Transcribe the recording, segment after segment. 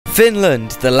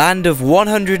Finland, the land of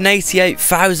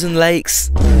 188,000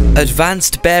 lakes,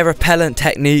 advanced bear repellent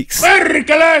techniques,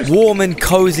 warm and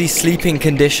cozy sleeping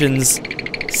conditions,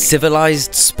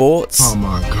 civilized sports, oh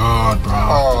my god,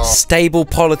 bro, stable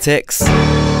politics,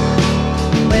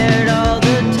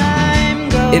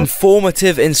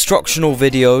 informative instructional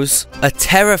videos, a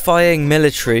terrifying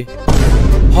military,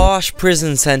 harsh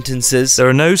prison sentences. There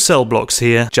are no cell blocks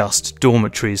here, just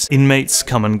dormitories. Inmates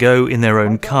come and go in their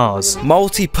own cars.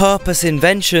 Multi-purpose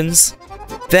inventions,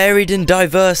 varied and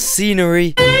diverse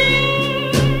scenery,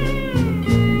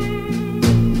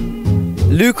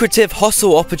 lucrative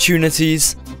hustle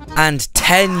opportunities, and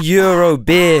 €10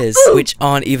 beers, which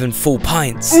aren't even full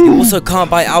pints. You also can't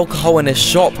buy alcohol in a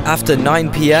shop after 9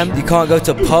 PM. You can't go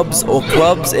to pubs or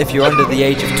clubs if you're under the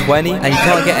age of 20, and you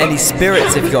can't get any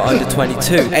spirits if you're under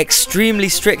 22. Extremely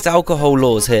strict alcohol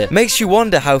laws here. Makes you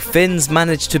wonder how Finns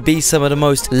manage to be some of the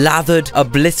most lathered,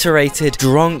 obliterated,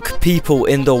 drunk people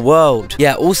in the world.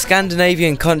 Yeah, all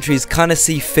Scandinavian countries kind of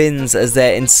see Finns as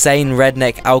their insane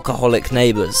redneck alcoholic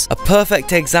neighbours. A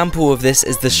perfect example of this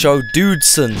is the show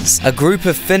Dudesons, a group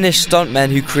of Finnish stuntmen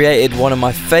who created one of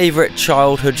my favourite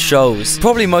childhood shows,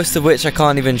 probably most of which I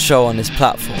can't even show on this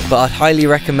platform, but I'd highly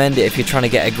recommend it if you're trying to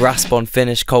get a grasp on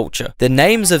Finnish culture. The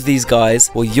names of these guys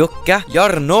were Jukka,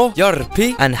 Jarno,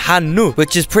 Jarpi, and Hannu,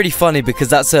 which is pretty funny because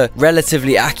that's a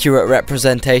relatively accurate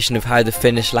representation of how the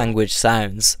Finnish language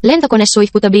sounds.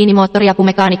 Lentokonesuihkutabiinimoottori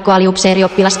apumekaanikko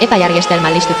aliupseerioppilas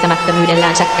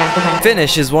epäjärjestelmällistyttämättömyydelläänsäkään kohan.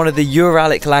 Finnish is one of the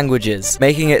Uralic languages,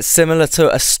 making it similar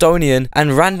to Estonian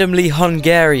and randomly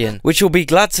Hungarian, which you'll be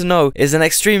glad to know is an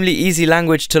extremely easy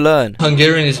language to learn.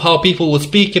 Hungarian is how people would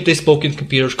speak if they spoke in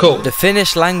computer code. The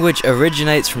Finnish language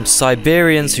originates from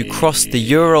Siberians who crossed the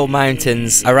Ural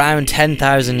Mountains around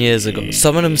 10,000 years ago.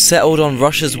 Some of them settled on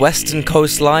Russia's western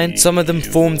coastline, some of them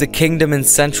formed a kingdom in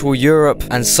Central Europe,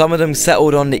 and some of them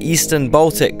settled on the eastern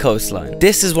Baltic coastline.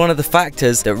 This is one of the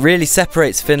factors that really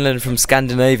separates Finland from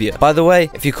Scandinavia. By the way,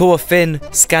 if you call a Finn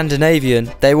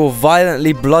Scandinavian, they will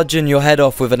violently bludgeon your head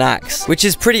off with an axe, which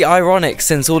is pretty ironic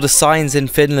since all the signs in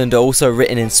Finland are also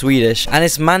written in Swedish, and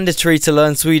it's mandatory to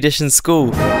learn Swedish in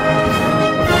school.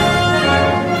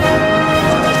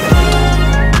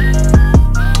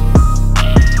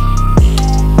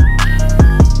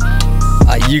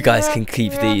 You guys can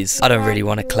keep these. I don't really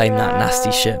want to claim that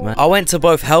nasty shit, man. I went to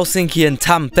both Helsinki and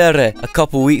Tampere a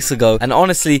couple weeks ago, and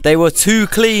honestly, they were too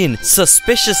clean.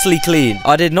 Suspiciously clean.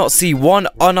 I did not see one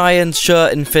unironed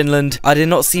shirt in Finland. I did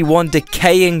not see one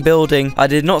decaying building. I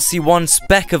did not see one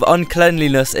speck of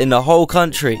uncleanliness in the whole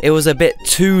country. It was a bit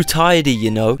too tidy,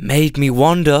 you know. Made me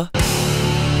wonder.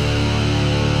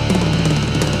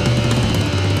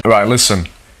 Right, listen.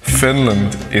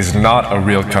 Finland is not a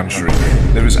real country.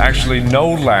 There is actually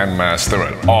no landmass there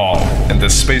at all, and the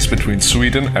space between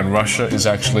Sweden and Russia is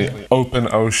actually open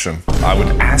ocean. I would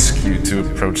ask you to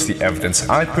approach the evidence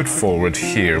I put forward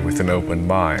here with an open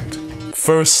mind.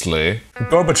 Firstly,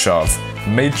 Gorbachev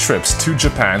made trips to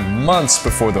Japan months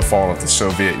before the fall of the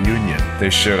Soviet Union. They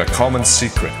shared a common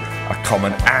secret, a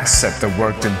common asset that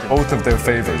worked in both of their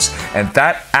favors, and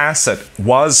that asset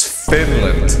was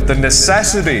Finland. The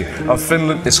necessity of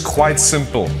Finland is quite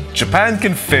simple. Japan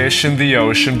can fish in the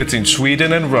ocean between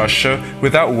Sweden and Russia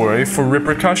without worry for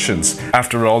repercussions.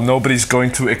 After all, nobody's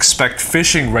going to expect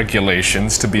fishing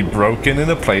regulations to be broken in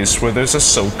a place where there's a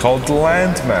so-called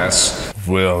landmass.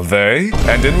 Will they?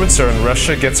 And in return,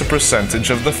 Russia gets a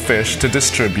percentage of the fish to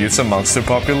distribute amongst their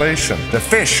population. The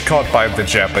fish caught by the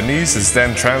Japanese is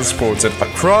then transported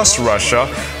across Russia.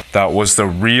 That was the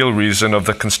real reason of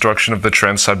the construction of the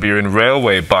Trans-Siberian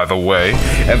Railway, by the way,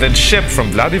 and then shipped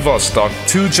from Vladivostok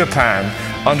to Japan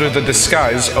under the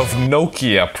disguise of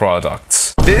Nokia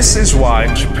products. This is why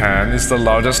Japan is the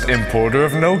largest importer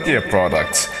of Nokia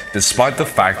products, despite the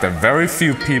fact that very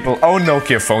few people own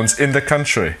Nokia phones in the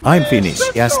country. I'm Finnish.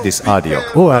 Yes, this audio.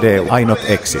 I not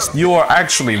exist. You are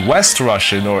actually West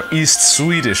Russian or East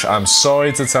Swedish, I'm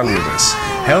sorry to tell you this.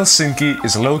 Helsinki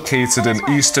is located in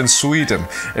eastern Sweden.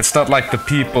 It's not like the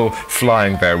people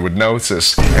flying there would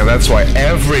notice. And that's why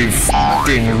every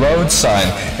f***ing road sign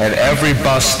and every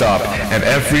bus stop and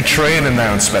every train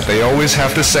announcement, they always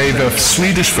have to say the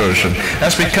Swedish version.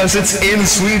 That's because it's in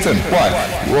Sweden. What?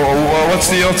 What's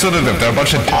the alternative? There are a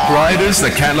bunch of riders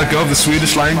that can't let go of the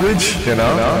Swedish language, you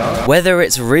know? Whether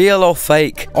it's real or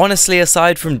fake, honestly,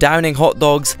 aside from downing hot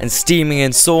dogs and steaming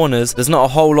in saunas, there's not a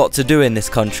whole lot to do in this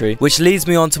country, which leads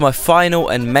me on to my final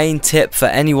and main tip for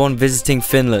anyone visiting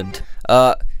Finland.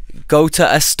 Go to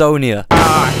Estonia.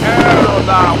 Hell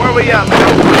nah, where we at,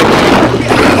 man?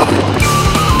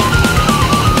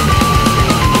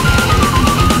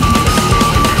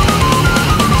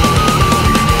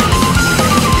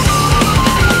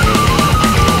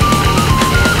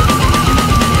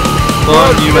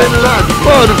 Fuck you, man.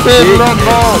 För Finland,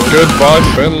 man! Goodbye,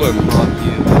 Finland.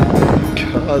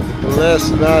 God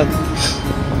bless, man.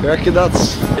 I reckon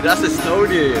that's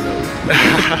Estonia, you know.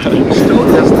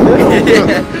 Estonia's the middle.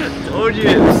 Told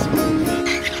you.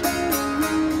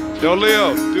 Yo,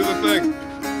 Leo, do the thing.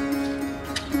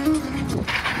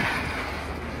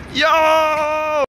 Yeah!